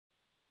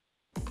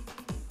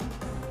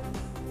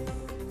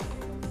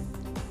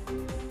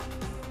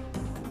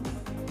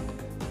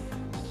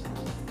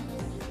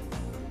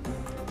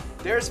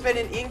There's been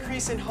an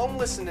increase in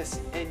homelessness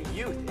and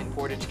youth in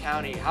Portage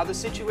County. How the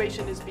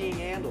situation is being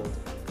handled.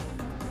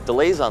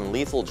 Delays on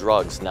lethal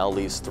drugs now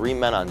leaves 3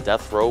 men on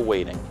death row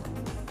waiting.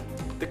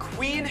 The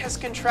Queen has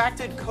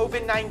contracted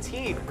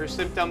COVID-19, her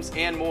symptoms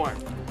and more.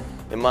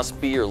 It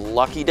must be your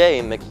lucky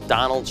day.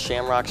 McDonald's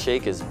Shamrock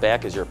Shake is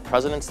back as your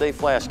President's Day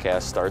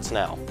FlashCast starts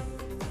now.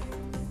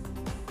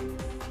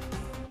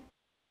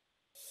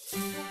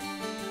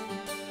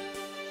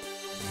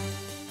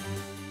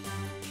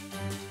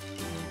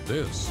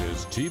 This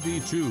is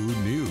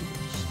TV2 News.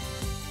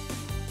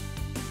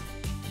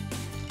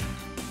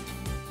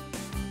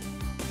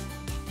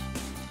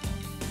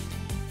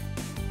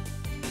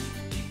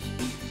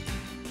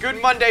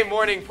 Good Monday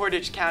morning,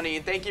 Portage County,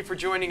 and thank you for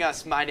joining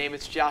us. My name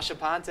is Josh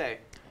Aponte.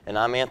 And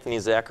I'm Anthony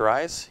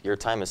Zacharyasz. Your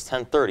time is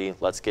 10:30.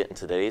 Let's get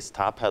into today's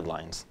top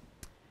headlines.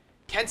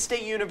 Kent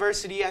State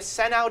University has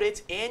sent out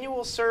its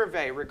annual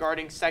survey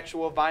regarding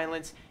sexual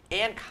violence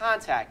and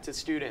contact to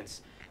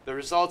students. The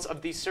results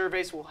of these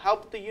surveys will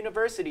help the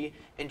university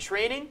in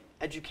training,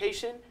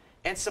 education,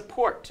 and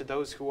support to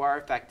those who are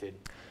affected.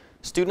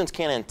 Students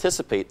can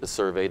anticipate the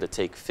survey to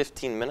take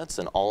 15 minutes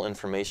and all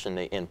information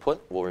they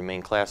input will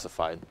remain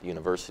classified. The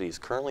university is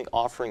currently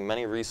offering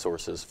many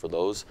resources for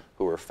those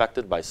who are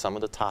affected by some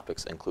of the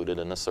topics included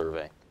in the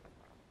survey.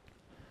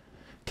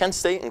 Kent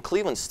State and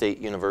Cleveland State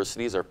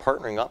universities are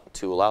partnering up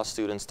to allow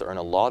students to earn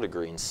a law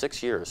degree in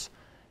 6 years.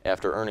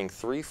 After earning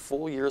 3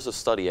 full years of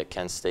study at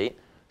Kent State,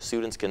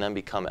 students can then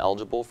become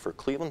eligible for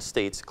Cleveland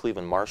State's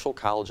Cleveland Marshall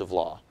College of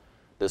Law.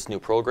 This new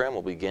program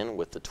will begin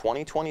with the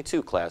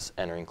 2022 class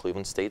entering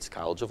Cleveland State's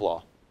College of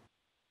Law.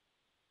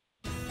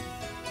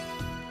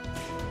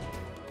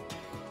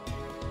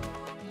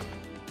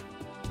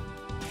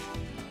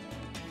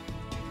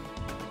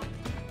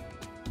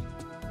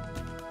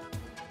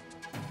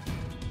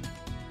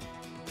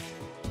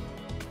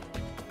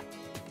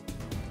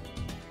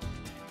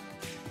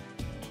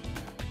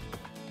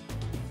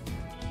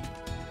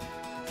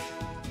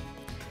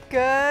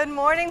 Good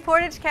morning,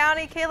 Portage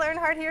County. Kayla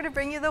Earnhart here to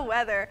bring you the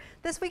weather.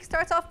 This week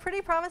starts off pretty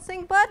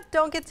promising, but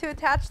don't get too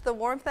attached to the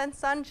warmth and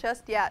sun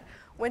just yet.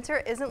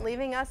 Winter isn't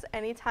leaving us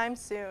anytime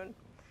soon.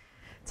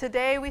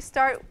 Today we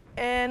start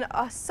in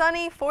a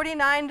sunny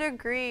 49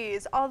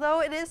 degrees.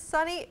 Although it is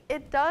sunny,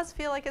 it does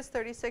feel like it's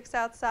 36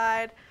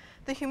 outside.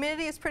 The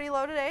humidity is pretty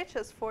low today,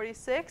 just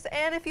 46.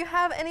 And if you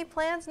have any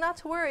plans, not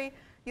to worry,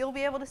 you'll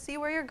be able to see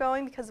where you're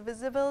going because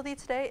visibility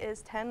today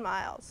is 10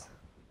 miles.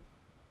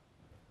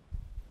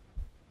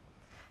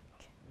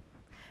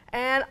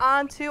 And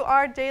on to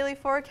our daily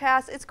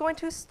forecast. It's going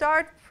to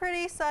start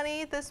pretty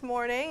sunny this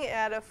morning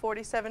at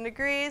 47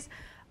 degrees.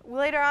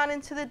 Later on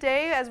into the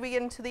day, as we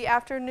get into the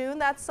afternoon,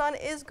 that sun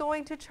is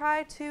going to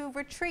try to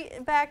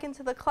retreat back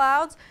into the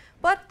clouds,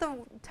 but the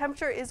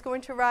temperature is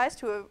going to rise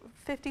to a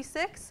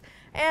 56.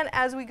 And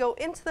as we go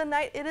into the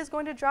night, it is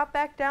going to drop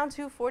back down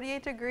to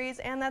 48 degrees,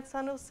 and that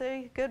sun will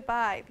say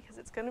goodbye because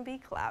it's going to be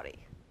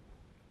cloudy.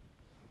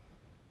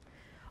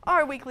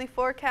 Our weekly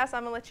forecast,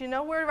 I'm going to let you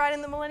know we're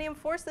riding the Millennium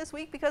Force this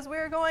week because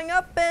we're going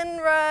up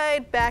and right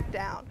back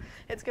down.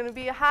 It's going to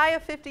be a high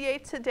of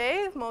 58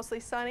 today,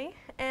 mostly sunny,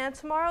 and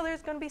tomorrow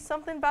there's going to be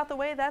something about the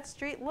way that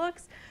street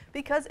looks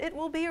because it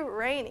will be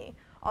rainy.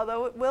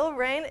 Although it will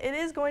rain, it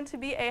is going to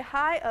be a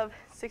high of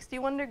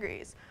 61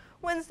 degrees.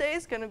 Wednesday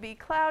is going to be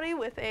cloudy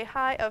with a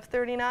high of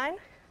 39.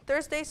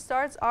 Thursday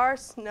starts our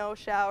snow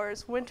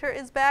showers. Winter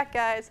is back,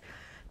 guys.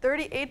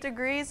 38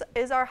 degrees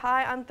is our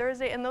high on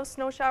Thursday, and those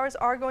snow showers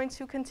are going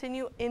to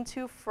continue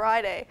into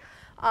Friday.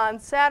 On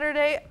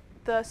Saturday,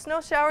 the snow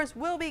showers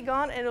will be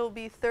gone, and it will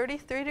be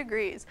 33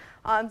 degrees.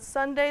 On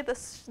Sunday,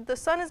 the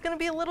sun is going to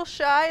be a little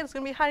shy. It's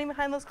going to be hiding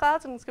behind those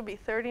clouds, and it's going to be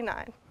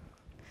 39.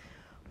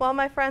 Well,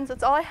 my friends,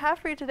 that's all I have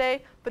for you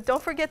today, but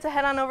don't forget to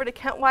head on over to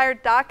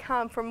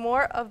KentWire.com for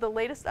more of the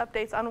latest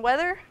updates on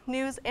weather,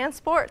 news, and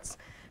sports.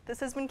 This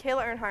has been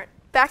Kayla Earnhart.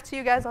 Back to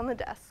you guys on the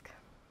desk.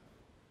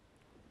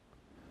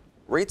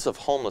 Rates of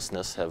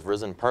homelessness have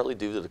risen partly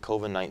due to the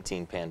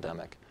COVID-19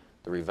 pandemic.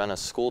 The Ravenna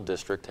School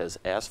District has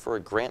asked for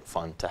a grant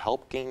fund to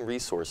help gain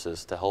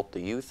resources to help the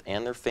youth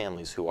and their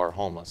families who are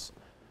homeless.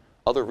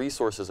 Other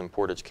resources in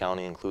Portage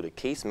County include a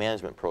case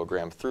management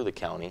program through the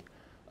county,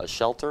 a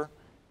shelter,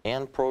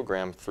 and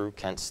program through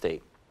Kent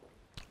State.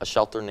 A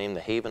shelter named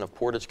the Haven of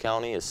Portage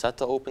County is set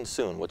to open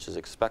soon, which is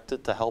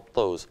expected to help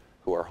those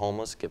who are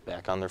homeless get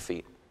back on their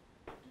feet.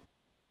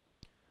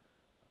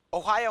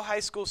 Ohio high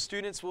school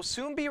students will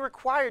soon be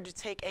required to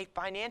take a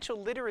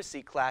financial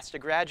literacy class to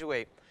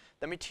graduate.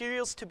 The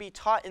materials to be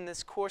taught in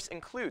this course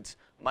includes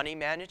money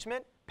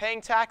management,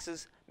 paying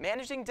taxes,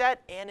 managing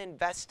debt, and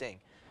investing.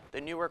 The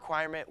new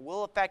requirement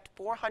will affect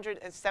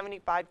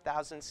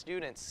 475,000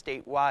 students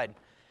statewide.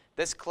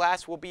 This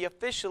class will be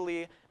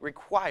officially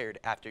required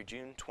after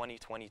June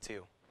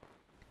 2022.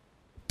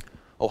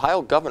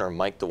 Ohio Governor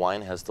Mike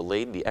DeWine has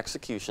delayed the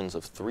executions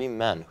of 3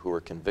 men who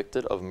were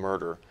convicted of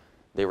murder.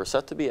 They were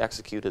set to be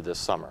executed this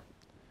summer.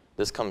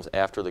 This comes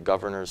after the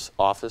governor's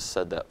office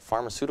said that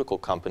pharmaceutical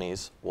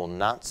companies will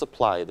not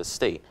supply the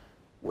state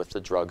with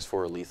the drugs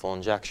for a lethal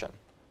injection.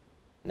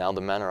 Now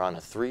the men are on a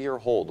 3-year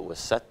hold with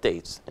set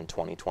dates in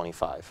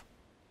 2025.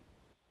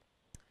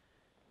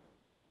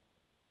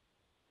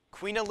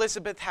 Queen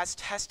Elizabeth has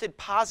tested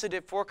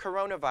positive for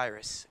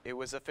coronavirus. It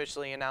was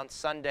officially announced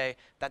Sunday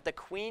that the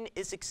Queen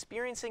is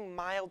experiencing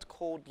mild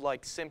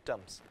cold-like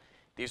symptoms.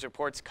 These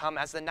reports come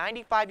as the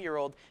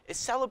 95-year-old is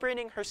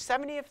celebrating her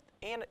 70th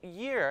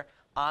year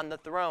on the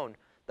throne.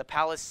 The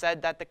palace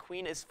said that the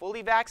Queen is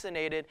fully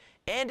vaccinated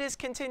and is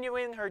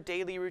continuing her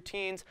daily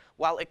routines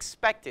while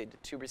expected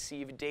to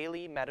receive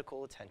daily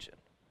medical attention.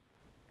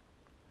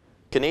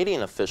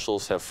 Canadian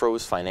officials have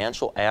froze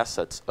financial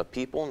assets of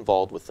people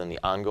involved within the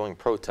ongoing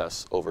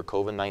protests over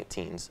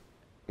COVID-19's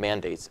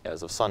mandates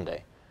as of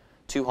Sunday.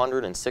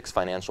 206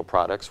 financial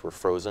products were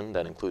frozen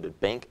that included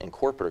bank and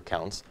corporate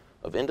accounts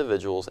of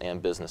individuals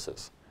and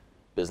businesses.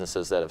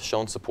 Businesses that have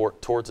shown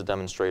support towards the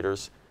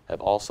demonstrators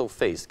have also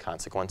faced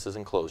consequences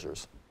and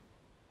closures.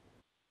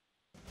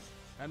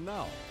 And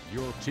now,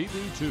 your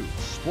TV2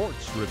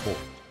 Sports Report.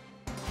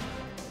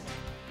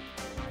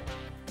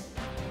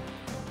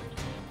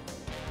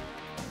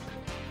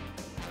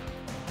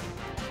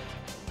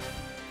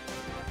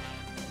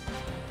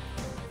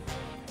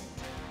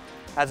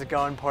 How's it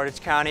going, Portage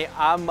County?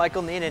 I'm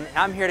Michael Neenan, and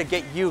I'm here to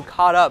get you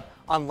caught up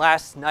on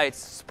last night's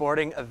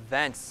sporting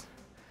events.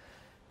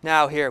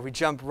 Now here, we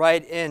jump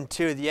right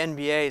into the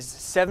NBA's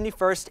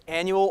 71st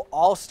annual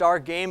All-Star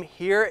Game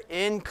here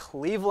in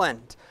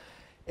Cleveland.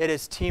 It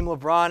is Team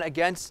LeBron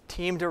against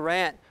Team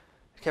Durant.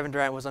 Kevin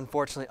Durant was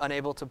unfortunately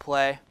unable to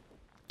play,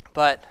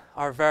 but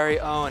our very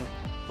own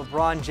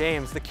LeBron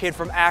James, the kid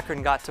from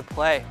Akron, got to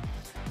play.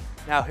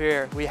 Now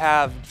here we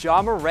have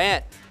Ja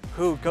Morant,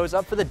 who goes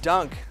up for the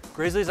dunk.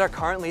 Grizzlies are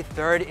currently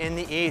 3rd in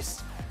the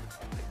East.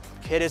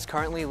 Kid is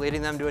currently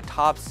leading them to a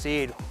top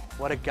seed.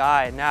 What a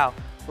guy. Now,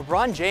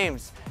 LeBron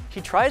James,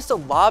 he tries to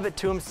lob it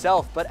to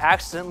himself, but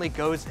accidentally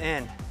goes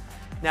in.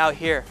 Now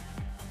here,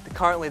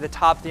 currently the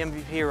top of the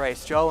MVP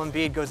race, Joel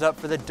Embiid goes up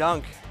for the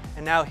dunk.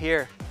 And now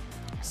here,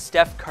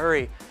 Steph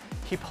Curry,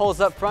 he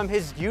pulls up from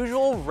his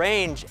usual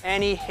range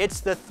and he hits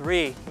the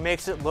 3. He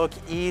makes it look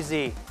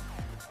easy.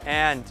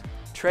 And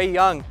Trae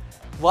Young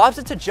lobs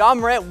it to Ja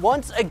Morant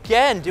once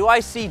again. Do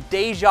I see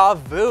deja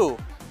vu?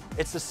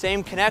 It's the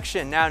same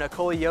connection. Now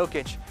Nikola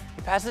Jokic,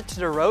 he passes it to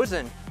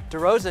DeRozan.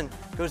 DeRozan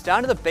goes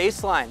down to the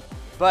baseline,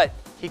 but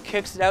he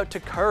kicks it out to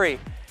Curry.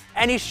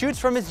 And he shoots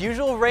from his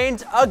usual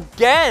range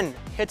again.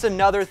 Hits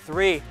another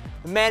 3.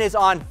 The man is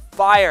on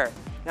fire.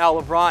 Now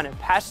LeBron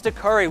passes to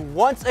Curry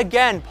once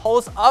again,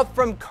 pulls up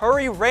from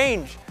Curry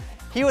range.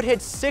 He would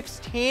hit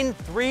 16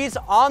 threes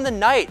on the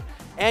night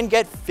and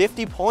get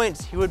 50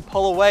 points. He would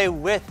pull away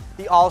with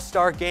the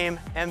All-Star Game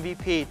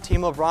MVP.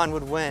 Team LeBron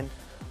would win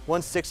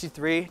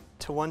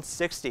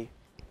 163-160.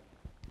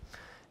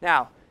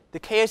 Now, the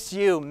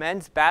KSU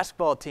men's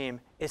basketball team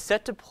is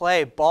set to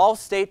play Ball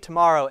State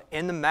tomorrow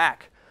in the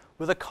MAC.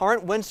 With a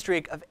current win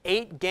streak of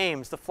 8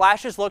 games, the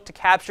Flashes look to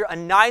capture a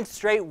 9th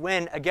straight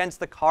win against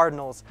the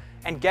Cardinals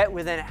and get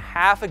within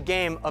half a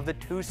game of the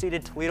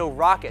 2-seeded Toledo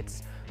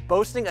Rockets.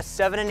 Boasting a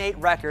 7-8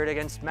 record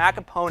against MAC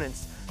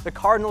opponents, the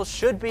Cardinals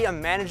should be a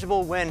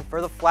manageable win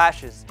for the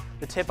Flashes.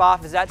 The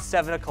tip-off is at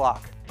 7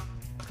 o'clock.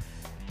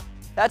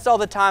 That's all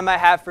the time I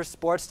have for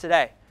sports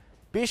today.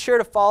 Be sure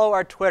to follow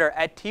our Twitter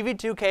at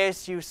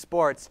TV2KSU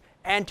Sports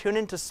and tune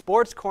into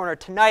Sports Corner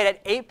tonight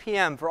at 8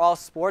 p.m. for all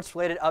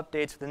sports-related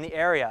updates within the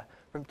area.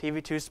 From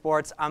TV2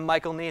 Sports, I'm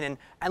Michael Neenan,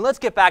 and let's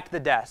get back to the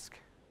desk.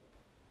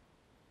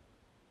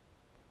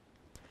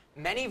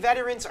 Many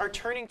veterans are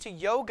turning to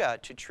yoga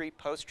to treat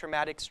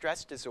post-traumatic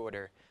stress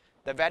disorder.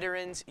 The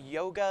Veterans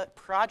Yoga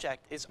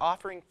Project is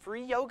offering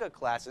free yoga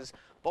classes,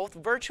 both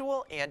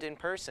virtual and in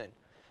person.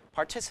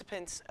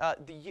 Participants,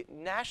 the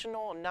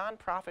national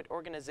nonprofit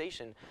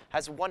organization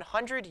has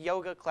 100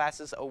 yoga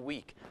classes a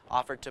week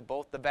offered to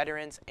both the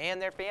veterans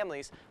and their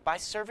families by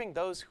serving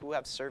those who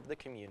have served the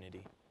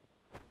community.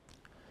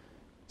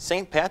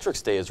 St.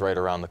 Patrick's Day is right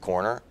around the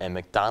corner, and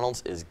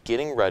McDonald's is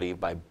getting ready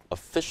by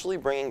officially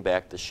bringing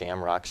back the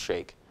Shamrock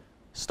Shake.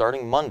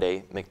 Starting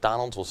Monday,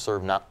 McDonald's will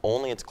serve not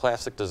only its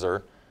classic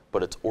dessert,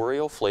 but its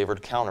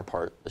Oreo-flavored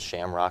counterpart, the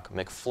Shamrock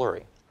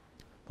McFlurry.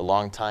 The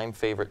longtime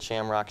favorite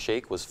Shamrock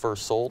Shake was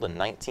first sold in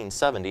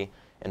 1970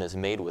 and is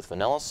made with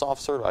vanilla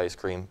soft-serve ice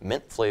cream,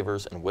 mint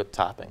flavors, and whipped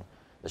topping.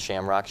 The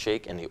Shamrock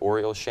Shake and the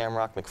Oreo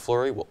Shamrock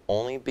McFlurry will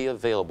only be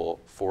available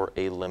for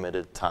a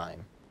limited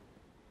time.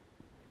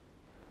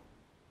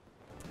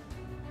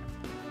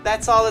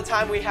 That's all the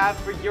time we have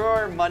for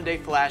your Monday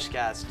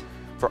FlashCast.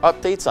 For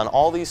updates on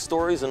all these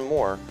stories and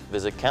more,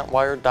 visit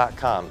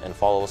KentWired.com and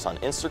follow us on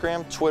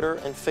Instagram, Twitter,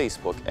 and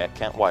Facebook at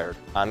KentWired.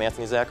 I'm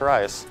Anthony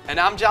Zacharyasz. And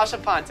I'm Josh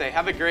Aponte.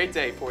 Have a great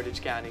day,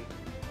 Portage County.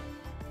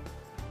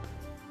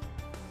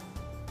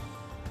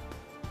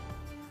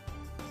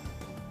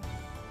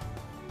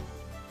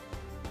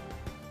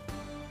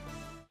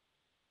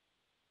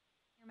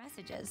 Your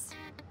messages,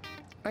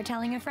 or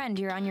telling a friend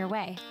you're on your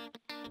way.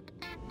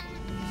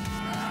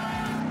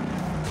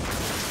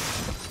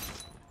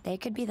 They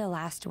could be the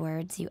last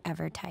words you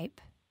ever type.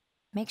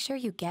 Make sure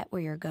you get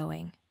where you're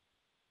going.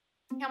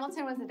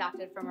 Hamilton was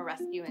adopted from a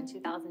rescue in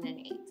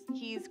 2008.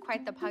 He's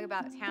quite the pug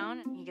about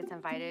town. He gets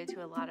invited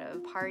to a lot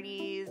of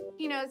parties.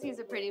 He knows he's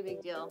a pretty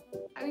big deal.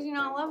 How could you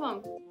not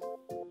love him?